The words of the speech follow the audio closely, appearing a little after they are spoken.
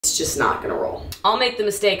just not gonna roll. I'll make the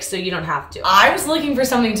mistakes so you don't have to. I was looking for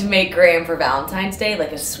something to make Graham for Valentine's Day,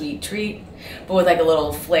 like a sweet treat, but with like a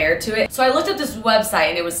little flair to it. So I looked up this website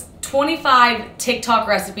and it was 25 TikTok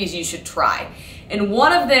recipes you should try. And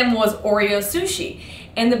one of them was Oreo Sushi.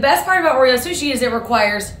 And the best part about Oreo Sushi is it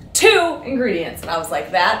requires 2 ingredients. And I was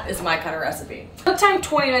like, that is my kind of recipe. Cook time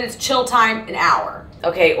 20 minutes, chill time an hour.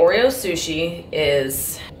 Okay, Oreo Sushi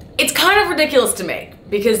is, it's kind of ridiculous to make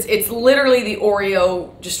because it's literally the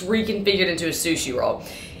Oreo just reconfigured into a sushi roll.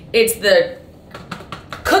 It's the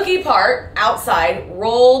cookie part outside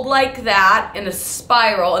rolled like that in a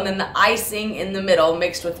spiral and then the icing in the middle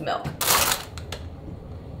mixed with milk.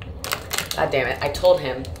 God damn it, I told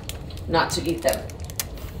him not to eat them.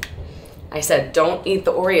 I said, don't eat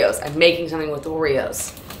the Oreos. I'm making something with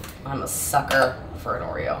Oreos. I'm a sucker for an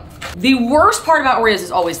Oreo. The worst part about Oreos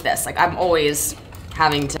is always this. Like I'm always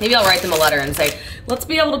having to, maybe I'll write them a letter and say, let's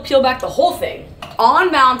be able to peel back the whole thing. On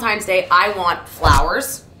Valentine's Day, I want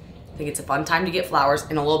flowers. I think it's a fun time to get flowers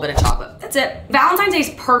and a little bit of chocolate. That's it. Valentine's Day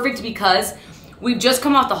is perfect because we've just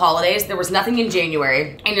come off the holidays. There was nothing in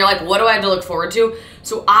January. And you're like, what do I have to look forward to?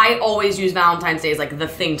 So I always use Valentine's Day as like the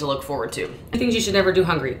thing to look forward to. Things you should never do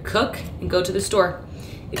hungry. Cook and go to the store.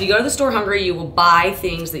 If you go to the store hungry, you will buy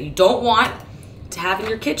things that you don't want to have in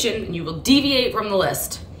your kitchen and you will deviate from the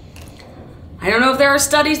list. I don't know if there are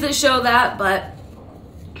studies that show that, but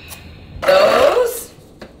those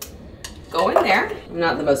go in there. I'm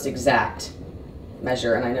not the most exact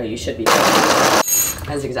measure and I know you should be.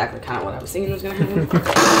 That's exactly kind of what I was thinking was gonna happen.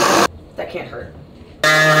 That can't hurt.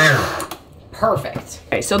 Perfect.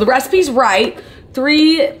 Okay, so the recipe's right.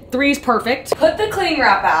 Three's perfect. Put the cling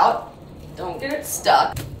wrap out. Don't get it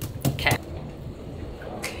stuck. Okay.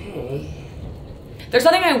 Okay. There's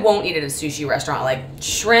nothing I won't eat at a sushi restaurant, like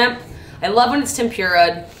shrimp. I love when it's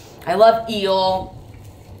tempura'd. I love eel.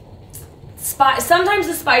 Sometimes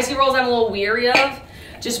the spicy rolls I'm a little weary of,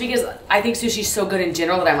 just because I think sushi's so good in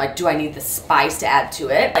general that I'm like, do I need the spice to add to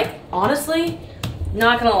it? Like, honestly,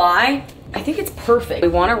 not gonna lie, I think it's perfect. We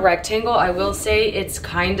want a rectangle. I will say it's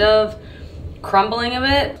kind of crumbling a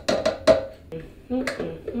bit.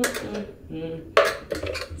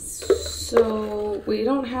 So we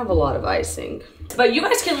don't have a lot of icing. But you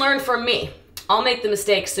guys can learn from me. I'll make the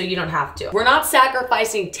mistakes so you don't have to. We're not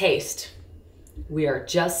sacrificing taste. We are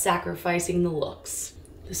just sacrificing the looks.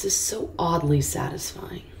 This is so oddly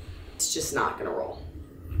satisfying. It's just not gonna roll.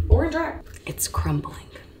 Or dry. It's crumbling.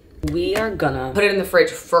 We are gonna put it in the fridge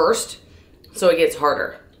first so it gets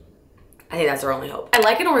harder. I think that's our only hope. I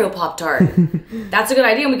like an Oreo Pop-Tart. That's a good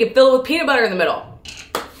idea, and we can fill it with peanut butter in the middle.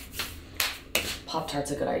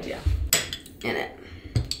 Pop-Tart's a good idea. In it,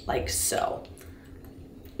 like so.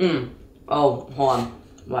 Oh, hold on,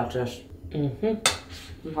 watch this.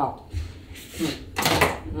 Wow.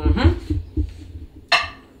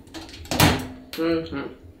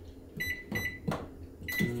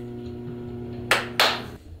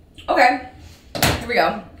 Okay, here we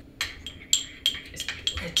go.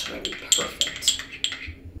 It's literally perfect.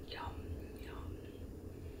 Yum, yum.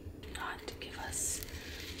 Not to give us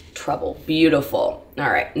trouble. Beautiful. All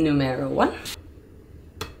right, numero 1.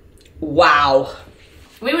 Wow.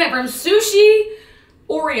 We went from sushi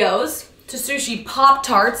Oreos to sushi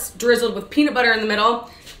Pop-Tarts drizzled with peanut butter in the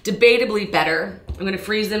middle. Debatably better. I'm gonna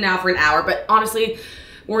freeze them now for an hour, but honestly,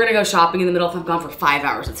 we're gonna go shopping in the middle. If I'm gone for 5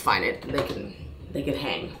 hours, it's fine. They can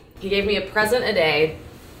hang. He gave me a present a day,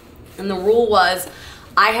 and the rule was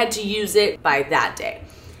I had to use it by that day.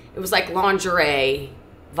 It was like lingerie,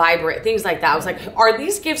 vibrant, things like that. I was like, are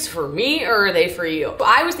these gifts for me or are they for you? So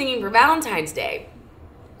I was thinking for Valentine's Day,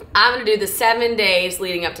 I'm gonna do the 7 days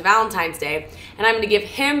leading up to Valentine's Day, and I'm gonna give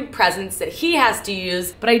him presents that he has to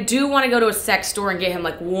use, but I do wanna go to a sex store and get him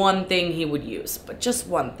like one thing he would use, but just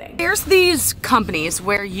one thing. There's these companies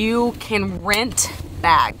where you can rent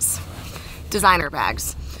bags, designer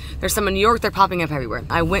bags. There's some in New York, they're popping up everywhere.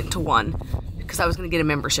 I went to one because I was gonna get a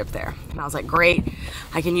membership there. And I was like, great,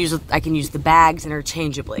 I can use the bags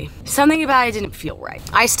interchangeably. Something about it didn't feel right.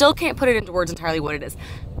 I still can't put it into words entirely what it is.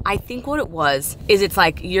 I think what it was is it's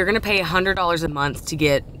like you're gonna pay $100 a month to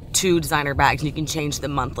get 2 designer bags and you can change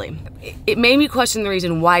them monthly. It made me question the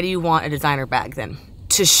reason, why do you want a designer bag then?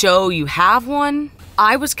 To show you have one?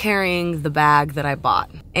 I was carrying the bag that I bought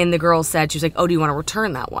and the girl said, she was like, oh, do you wanna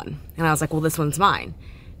return that one? And I was like, well, this one's mine.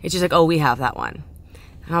 And she's like, oh, we have that one.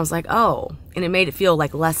 And I was like, oh, and it made it feel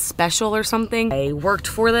like less special or something. I worked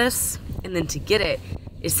for this, and then to get it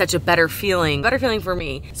is such a better feeling for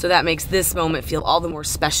me. So that makes this moment feel all the more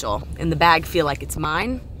special, and the bag feel like it's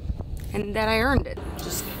mine, and that I earned it.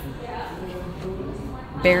 Just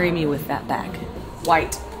bury me with that bag.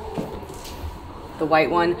 White. the white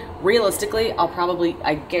one. Realistically,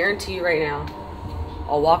 I guarantee you right now,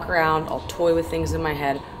 I'll walk around, I'll toy with things in my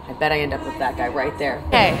head. I bet I end up with that guy right there.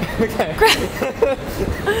 Okay.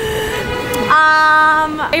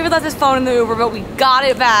 David left his phone in the Uber, but we got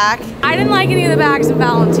it back. I didn't like any of the bags in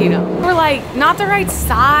Valentino. We're like, not the right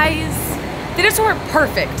size. They just weren't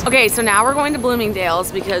perfect. Okay, so now we're going to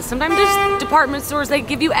Bloomingdale's because sometimes there's department stores, they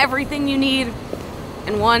give you everything you need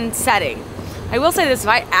in one setting. I will say this, if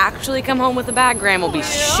I actually come home with a bag, Graham will be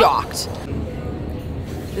shocked.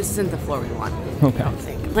 This isn't the floor we want. Okay. I don't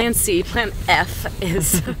think. Plan C, plan F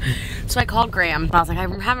is, so I called Graham. I was like,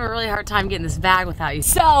 I'm having a really hard time getting this bag without you.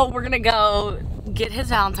 So we're gonna go get his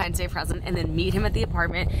Valentine's Day present and then meet him at the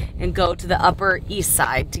apartment and go to the Upper East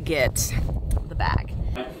Side to get the bag.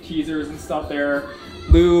 Teasers and stuff there,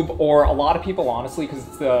 lube, or a lot of people, honestly, because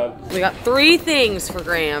it's the... We got 3 things for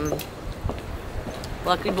Graham.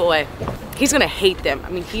 Lucky boy. He's gonna hate them. I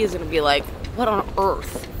mean, he is gonna be like, what on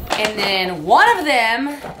earth? And then one of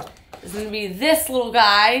them is gonna be this little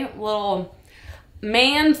guy, little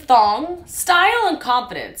man thong. Style and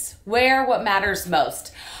confidence. Wear what matters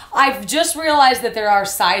most. I've just realized that there are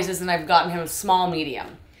sizes and I've gotten him small,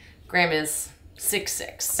 medium. Graham is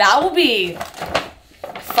 6'6". That will be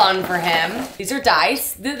fun for him. These are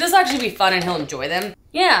dice. This will actually be fun and he'll enjoy them.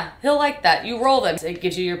 Yeah, he'll like that. You roll them. It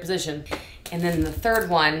gives you your position. And then the third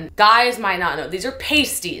one, guys might not know. These are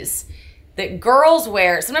pasties that girls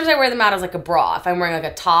wear. Sometimes I wear them out as like a bra. If I'm wearing like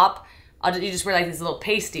a top, you just wear like these little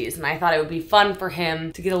pasties. And I thought it would be fun for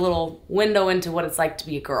him to get a little window into what it's like to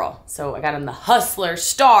be a girl. So I got him the Hustler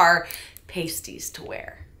Star pasties to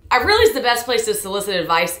wear. I realized the best place to solicit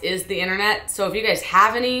advice is the internet. So if you guys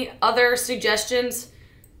have any other suggestions,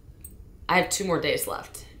 I have 2 more days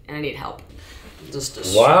left and I need help.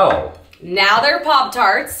 Wow. Now they're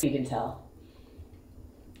Pop-Tarts. You can tell.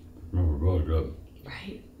 Oh, really good.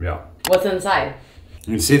 Right? Yeah. What's inside?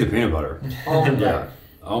 You can see the peanut butter. Oh, yeah.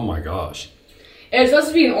 Oh my gosh. It's supposed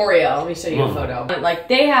to be an Oreo. Let me show you a photo. Like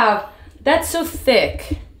they have, that's so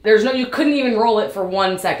thick. There's no, you couldn't even roll it for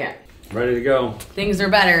 1 second. Ready to go. Things are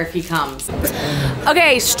better if he comes.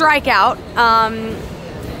 Okay, strikeout.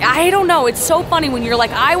 I don't know, it's so funny when you're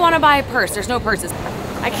like, I wanna buy a purse. There's no purses.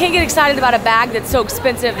 I can't get excited about a bag that's so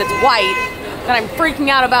expensive that's white that I'm freaking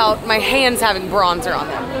out about my hands having bronzer on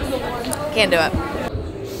them. Can't do it.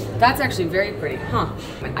 That's actually very pretty, huh?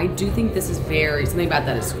 I do think this is something about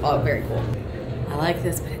that is very cool. I like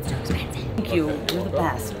this, but it's too expensive. Thank you, you're the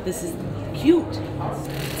best. This is cute.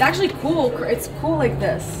 It's actually cool, it's cool like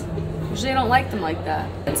this. Usually I don't like them like that.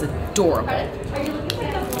 It's adorable.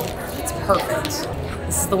 It's perfect.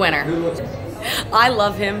 This is the winner. I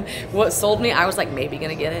love him. What sold me, I was like maybe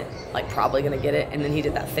gonna get it, like probably gonna get it, and then he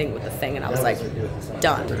did that thing with the thing and I was like,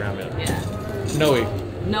 done. Yeah. Noe.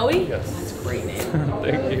 Noe? Yes. That's a great name.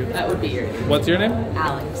 Thank you. That would be your name. What's your name?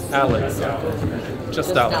 Alex. Alex.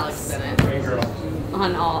 Just Alex. Alex Bennett. Hey girl.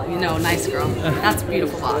 On all, nice girl. That's a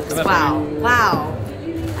beautiful box. Wow. Wow.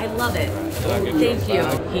 I love it. Thank you.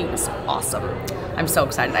 He was awesome. I'm so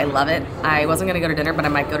excited. I love it. I wasn't gonna go to dinner, but I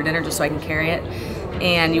might go to dinner just so I can carry it.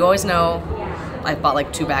 And you always know I've bought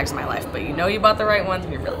like 2 bags in my life, but you know you bought the right ones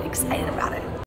and you're really excited about it.